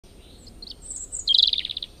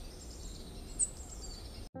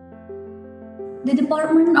The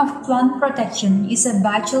Department of Plant Protection is a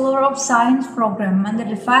Bachelor of Science program under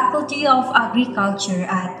the Faculty of Agriculture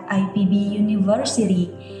at IPB University.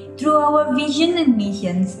 Through our vision and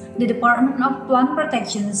missions, the Department of Plant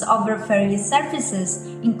Protection offers various services,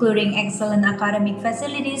 including excellent academic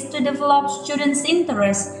facilities to develop students'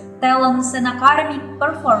 interests, talents, and academic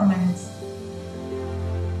performance.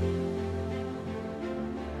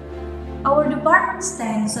 Our department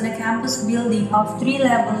stands on a campus building of 3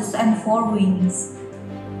 levels and 4 wings.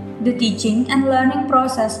 The teaching and learning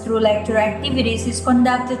process through lecture activities is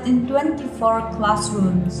conducted in 24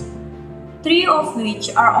 classrooms, 3 of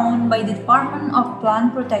which are owned by the Department of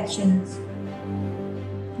Plant Protection.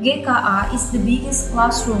 GKA is the biggest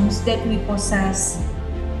classrooms that we possess.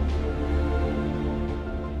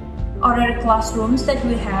 Other classrooms that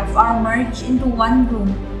we have are merged into one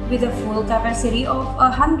room with a full capacity of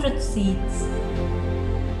 100 seats.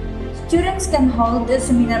 Students can hold the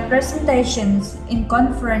seminar presentations in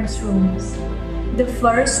conference rooms. The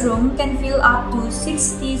first room can fill up to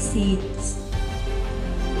 60 seats.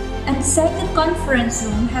 And the second conference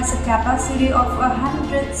room has a capacity of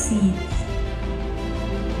 100 seats.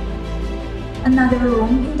 Another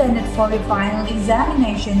room intended for the final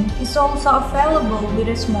examination is also available with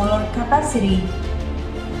a smaller capacity.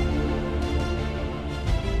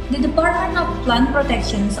 The Department of Plant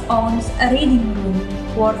Protection owns a reading room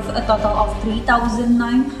worth a total of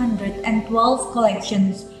 3,912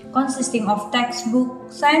 collections consisting of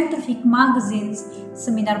textbooks, scientific magazines,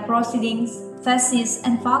 seminar proceedings, theses,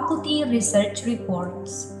 and faculty research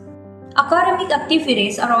reports. Academic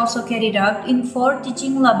activities are also carried out in 4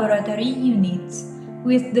 teaching laboratory units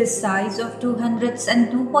with the size of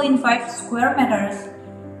 202.5 square meters.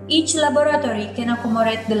 Each laboratory can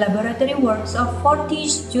accommodate the laboratory works of 40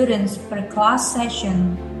 students per class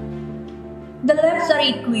session. The labs are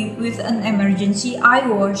equipped with an emergency eye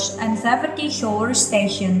wash and safety shower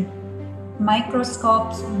station,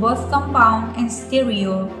 microscopes, both compound and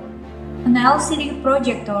stereo, an LCD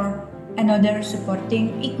projector, and other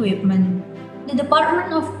supporting equipment. The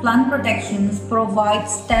Department of Plant Protection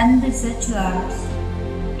provides 10 research labs.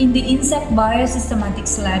 In the Insect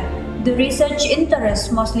Biosystematics Lab, the research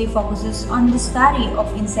interest mostly focuses on the study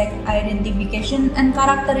of insect identification and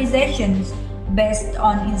characterizations based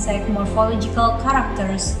on insect morphological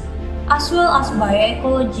characters, as well as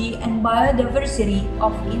bioecology and biodiversity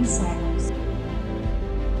of insects.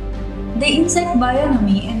 The Insect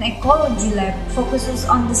Bionomy and Ecology Lab focuses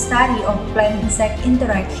on the study of plant-insect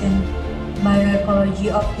interaction, bioecology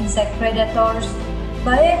of insect predators,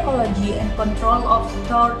 bioecology and control of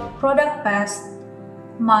stored product pests,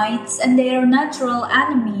 mites and their natural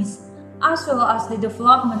enemies, as well as the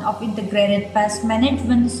development of integrated pest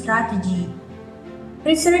management strategy.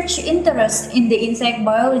 Research interests in the Insect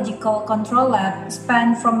Biological Control Lab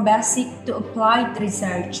span from basic to applied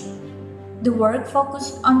research. The work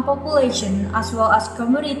focused on population as well as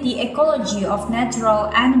community ecology of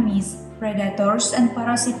natural enemies, predators, and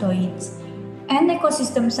parasitoids, and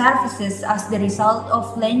ecosystem services as the result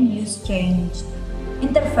of land use change.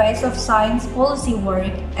 Interface of science policy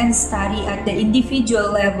work and study at the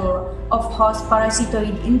individual level of host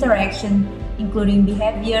parasitoid interaction, including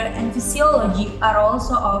behavior and physiology, are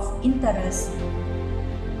also of interest.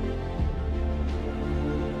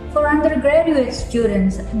 For undergraduate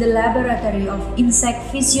students, the Laboratory of Insect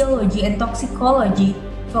Physiology and Toxicology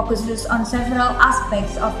focuses on several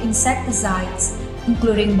aspects of insecticides,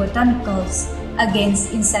 including botanicals,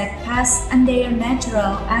 against insect pests and their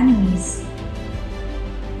natural enemies.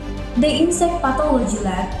 The Insect Pathology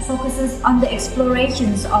Lab focuses on the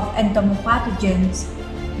explorations of entomopathogens,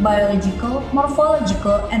 biological,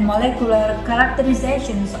 morphological, and molecular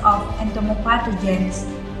characterizations of entomopathogens,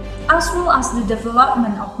 as well as the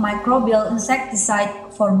development of microbial insecticide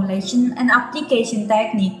formulation and application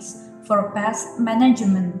techniques for pest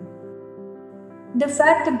management. The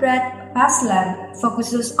Vertebrate Pest Lab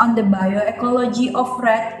focuses on the bioecology of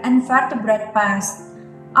rat and vertebrate pests,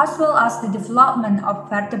 as well as the development of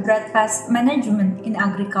vertebrate pest management in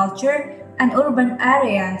agriculture and urban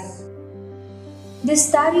areas. The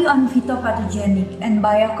study on phytopathogenic and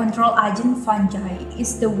biocontrol agent fungi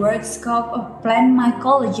is the work scope of Plant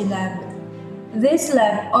Mycology Lab. This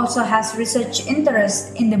lab also has research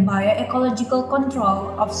interest in the bioecological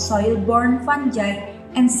control of soil-borne fungi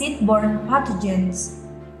and seed-borne pathogens,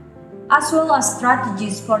 as well as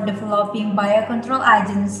strategies for developing biocontrol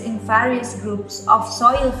agents in various groups of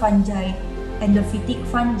soil fungi, endophytic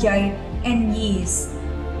fungi, and yeast.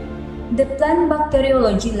 The Plant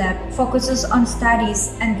Bacteriology Lab focuses on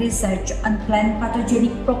studies and research on plant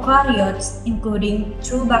pathogenic prokaryotes, including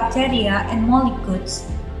true bacteria and mollicutes,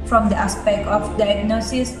 from the aspect of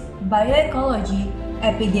diagnosis, bioecology,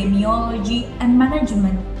 epidemiology, and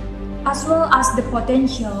management, as well as the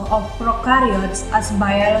potential of prokaryotes as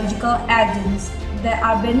biological agents that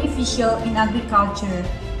are beneficial in agriculture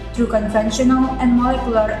through conventional and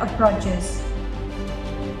molecular approaches.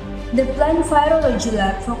 The Plant Virology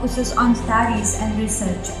Lab focuses on studies and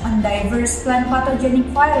research on diverse plant pathogenic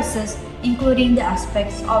viruses, including the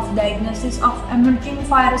aspects of diagnosis of emerging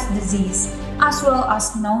virus disease, as well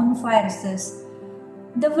as known viruses,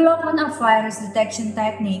 development of virus detection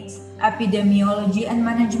techniques, epidemiology and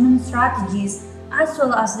management strategies, as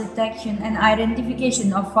well as detection and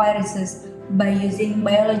identification of viruses by using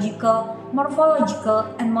biological, morphological,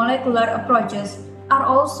 and molecular approaches are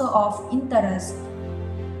also of interest.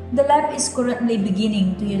 The lab is currently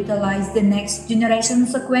beginning to utilize the next generation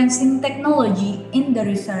sequencing technology in the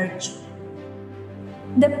research.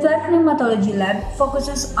 The Plant Nematology Lab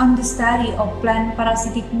focuses on the study of plant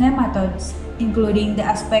parasitic nematodes, including the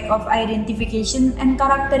aspect of identification and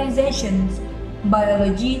characterizations,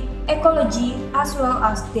 biology, ecology, as well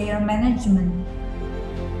as their management.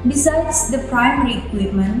 Besides the primary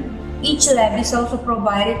equipment, each lab is also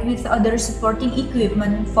provided with other supporting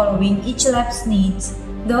equipment following each lab's needs.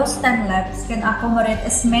 Those 10 labs can accommodate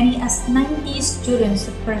as many as 90 students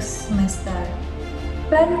per semester.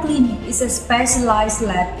 Plant Clinic is a specialized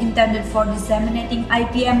lab intended for disseminating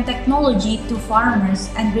IPM technology to farmers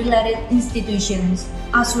and related institutions,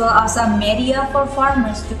 as well as a media for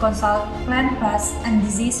farmers to consult plant pests and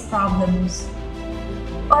disease problems.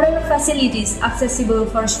 Other facilities accessible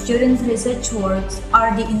for students' research works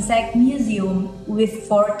are the Insect Museum with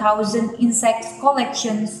 4,000 insect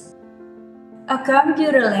collections, a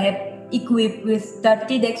computer lab equipped with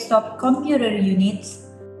 30 desktop computer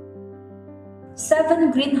units, 7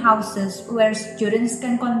 greenhouses where students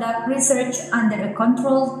can conduct research under a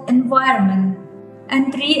controlled environment,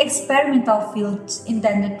 and 3 experimental fields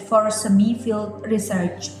intended for semi-field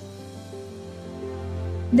research.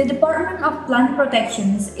 The Department of Plant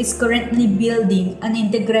Protection is currently building an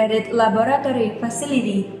integrated laboratory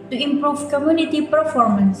facility to improve community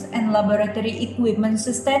performance and laboratory equipment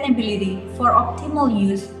sustainability for optimal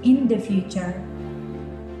use in the future.